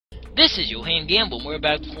This is Johan Gamble, and we're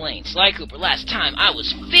back playing Sly Cooper. Last time I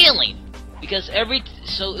was failing because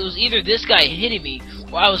so it was either this guy hitting me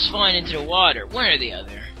or I was falling into the water, one or the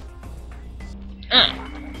other.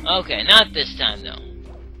 Okay, not this time though.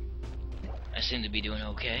 I seem to be doing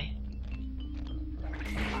okay.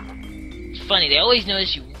 It's funny, they always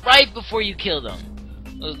notice you right before you kill them.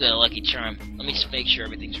 Look at that lucky charm. Let me just make sure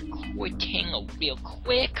everything's recording real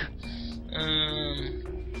quick.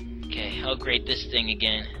 Okay, I'll grade this thing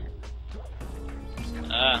again.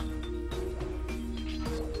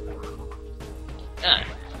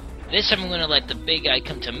 This time I'm gonna let the big guy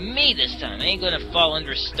come to me this time. I ain't gonna fall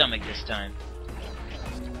under his stomach this time.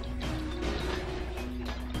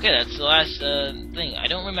 Okay, that's the last thing. I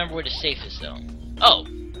don't remember where the safe is though. Oh!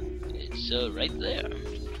 It's right there.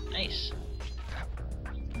 Nice.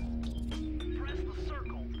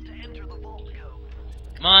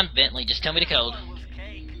 Come on, Bentley, just tell me the code.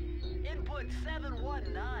 Input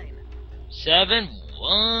 719.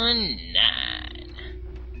 719.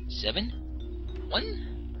 719.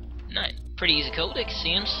 Pretty easy code, it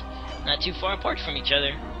seems. Not too far apart from each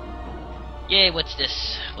other. Yay, what's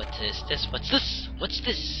this? What's this? What's this? What's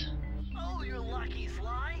this? Oh, you're lucky,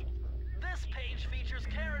 Sly. This page features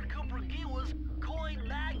Karen Cooper-Giwa's coin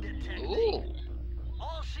magnet technique. Ooh.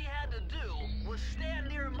 All she had to do was stand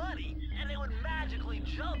near money, and it would magically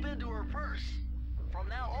jump into her purse. From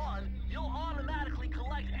now on, you'll automatically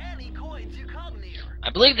collect any coins you come near. I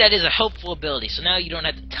believe that is a helpful ability, so now you don't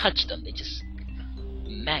have to touch them. They just...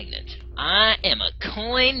 magnet. I am a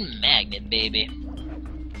coin magnet, baby.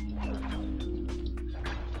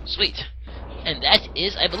 Sweet. And that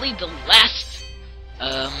is, I believe, the last...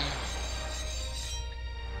 blah.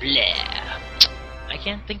 I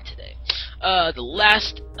can't think today. The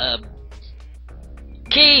last,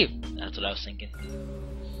 key! That's what I was thinking.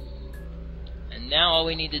 And now all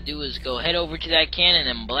we need to do is go head over to that cannon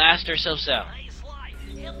and blast ourselves out. Hey, Sly,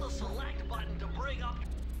 hit the select button to bring up...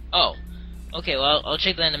 Oh. Okay, well, I'll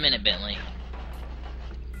check that in a minute, Bentley.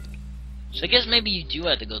 So I guess maybe you do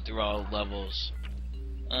have to go through all levels.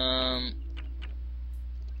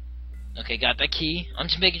 Okay, got that key. I'm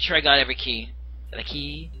just making sure I got every key. Got a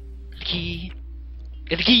key. Got the key.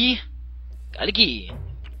 Got the key. Got a key.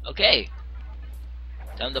 Okay.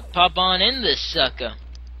 Time to pop on in this sucker.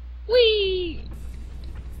 Whee!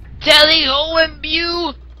 Tally ho and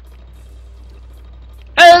bew!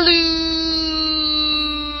 Hello!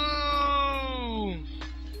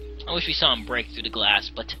 I wish we saw him break through the glass,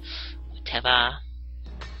 but whatever.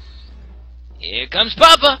 Here comes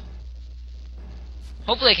Papa!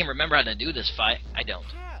 Hopefully I can remember how to do this fight. I don't.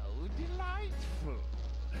 How delightful.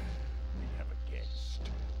 We have a guest.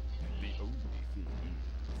 The only thing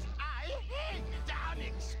is, I hate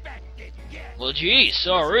unexpected guests. Well, gee,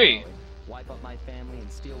 sorry. Wipe up my family and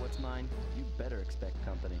steal what's mine? You better expect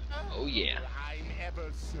company. Oh, yeah. I'm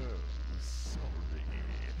ever so sorry.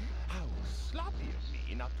 How sloppy of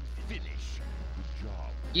me not to finish the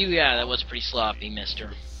job. Yeah, that was pretty sloppy,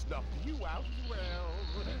 mister. Snuff you out well.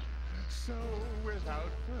 So,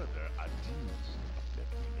 without further ado, let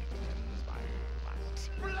me begin my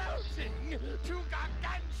exploding to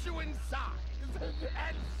gargantuan size and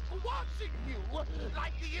squashing you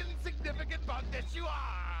like the insignificant bug that you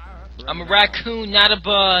are. I'm a raccoon, not a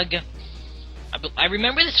bug. I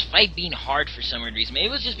remember this fight being hard for some weird reason. Maybe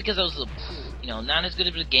it was just because I was, not as good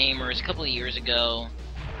of a gamer as a couple of years ago.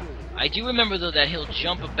 I do remember, though, that he'll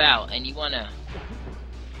jump about, and you wanna...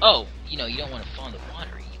 Oh, you don't want to fall in the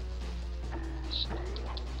water.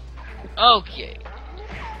 Okay.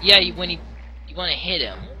 Yeah, when you want to hit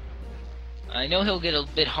him. I know he'll get a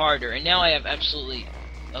bit harder, and now I have absolutely...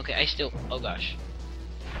 Okay, oh gosh.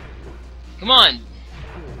 Come on!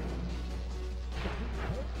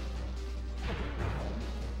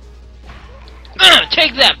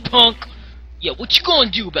 Take that, punk! Yeah, what you gonna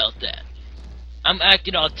do about that? I'm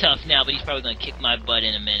acting all tough now, but he's probably gonna kick my butt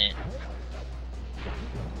in a minute.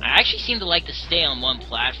 I actually seem to like to stay on one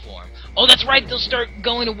platform. Oh, that's right, they'll start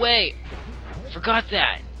going away. Forgot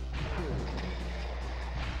that.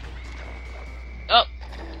 Oh.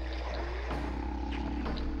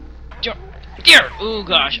 Dear. Oh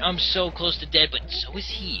gosh, I'm so close to dead, but so is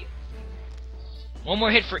he. One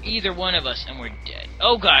more hit for either one of us, and we're dead.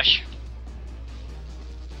 Oh gosh.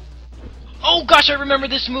 Oh gosh, I remember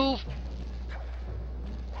this move.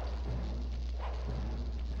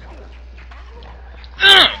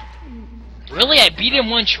 Really? I beat him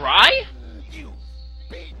one try? You've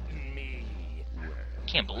beaten me.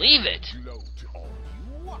 Can't believe it. Gloat all you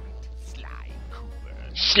want, Sly Cooper.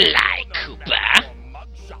 Sly Cooper. Your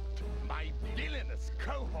mugshot, my villainous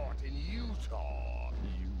cohort in Utah.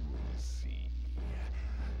 You will see.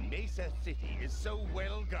 Mesa City is so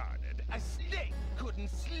well guarded, a snake couldn't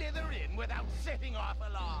slither in without setting off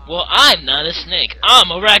alarm. Well, I'm not a snake.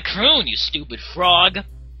 I'm a raccoon, you stupid frog.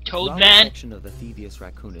 Toad man. section of the Thievius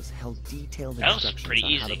Raccoonus held detailed That was instructions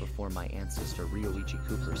pretty on how to easy. perform my ancestor Ryoichi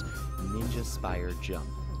Cooper's Ninja Spire Jump.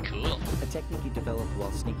 Cool. A technique he developed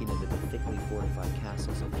while sneaking into the thickly fortified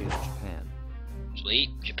castles of feudal Japan. Sweet.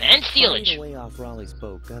 Japan Finding stealage. a way off Raleigh's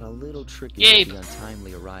boat got a little tricky Yay. with the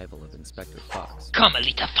untimely arrival of Inspector Fox, Come,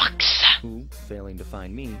 Alita Fox. who, failing to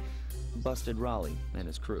find me, busted Raleigh and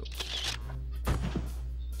his crew.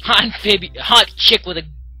 Hot chick with a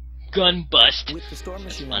gun bust. With the storm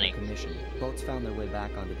That's machine funny. out of commission, boats found their way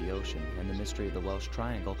back onto the ocean, and the mystery of the Welsh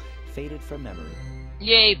Triangle faded from memory.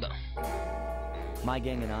 Yay. My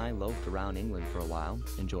gang and I loafed around England for a while,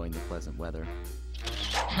 enjoying the pleasant weather,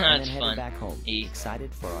 and That's then headed fun. back home, E.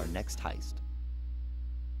 excited for our next heist.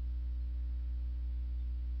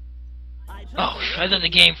 Oh, I thought the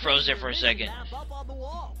game froze there for a second. Up on the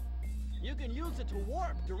wall. You can use it to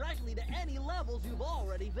warp directly to any levels you've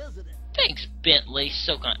already visited. Thanks, Bentley.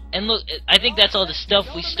 So kind. And look, I think that's all the stuff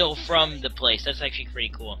we stole from the place. That's actually pretty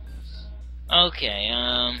cool. Okay,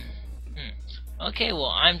 Okay, well,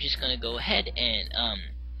 I'm just gonna go ahead and,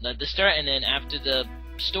 let this start, and then after the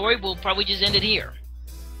story, we'll probably just end it here.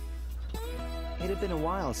 It had been a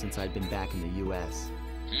while since I'd been back in the U.S.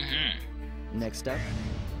 Next up,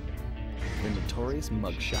 the notorious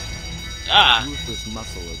Mugshot. Ah, Ruthless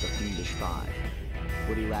muscle of the Fiendish Five.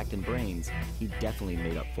 What he lacked in brains, he definitely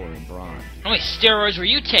made up for in brawn. how many steroids were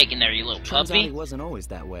you taking there, you little Turns out he puppy? wasn't always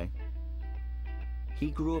that way. He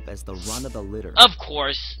grew up as the run of the litter. Of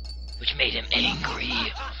course, which made him angry.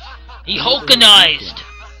 He Hulkanized!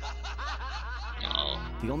 Oh,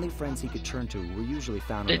 The only friends he could turn to were usually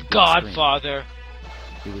found on the the big Godfather.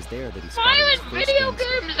 screen. It was there that he spotted his Violent first video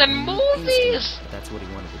gangster. games and He knew movies! instantly That's what he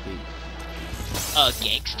wanted to be. A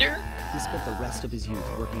gangster? He spent the rest of his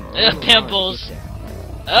youth working Pimples. hard to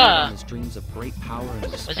get there. Ah. On his dreams of great power and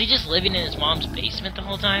Was respect. he just living in his mom's basement the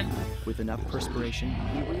whole time? With enough perspiration,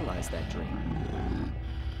 he realized that dream.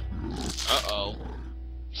 Uh-oh.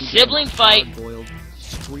 He became Sibling a fight. hard-boiled,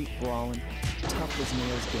 street-brawling,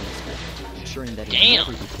 tough-as-nails gangster, ensuring that he Damn.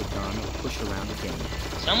 would never be picked on or pushed around again.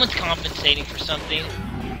 Someone's compensating for something.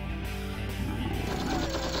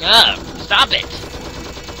 Ah, stop it!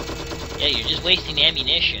 Yeah, you're just wasting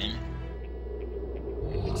ammunition.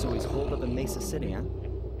 So he's holed up in Mesa City, huh?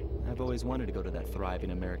 I've always wanted to go to that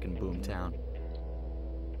thriving American boom town.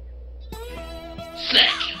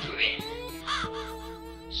 Flashbring.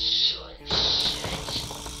 Sunset.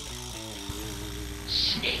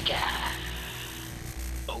 Snake Eye.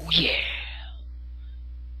 Oh yeah.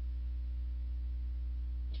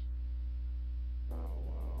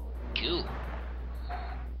 Cool.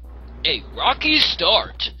 A rocky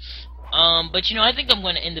start. But you know, I think I'm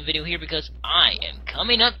going to end the video here because I am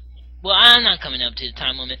coming up. Well, I'm not coming up to the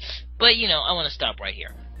time limit, but you know, I want to stop right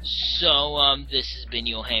here. So, this has been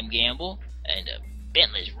Johan Gamble, and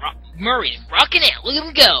Murray's rocking out. Look at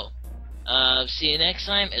him go. See you next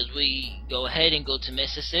time as we go ahead and go to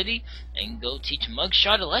Mesa City and go teach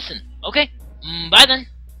Mugshot a lesson. Okay? Bye then.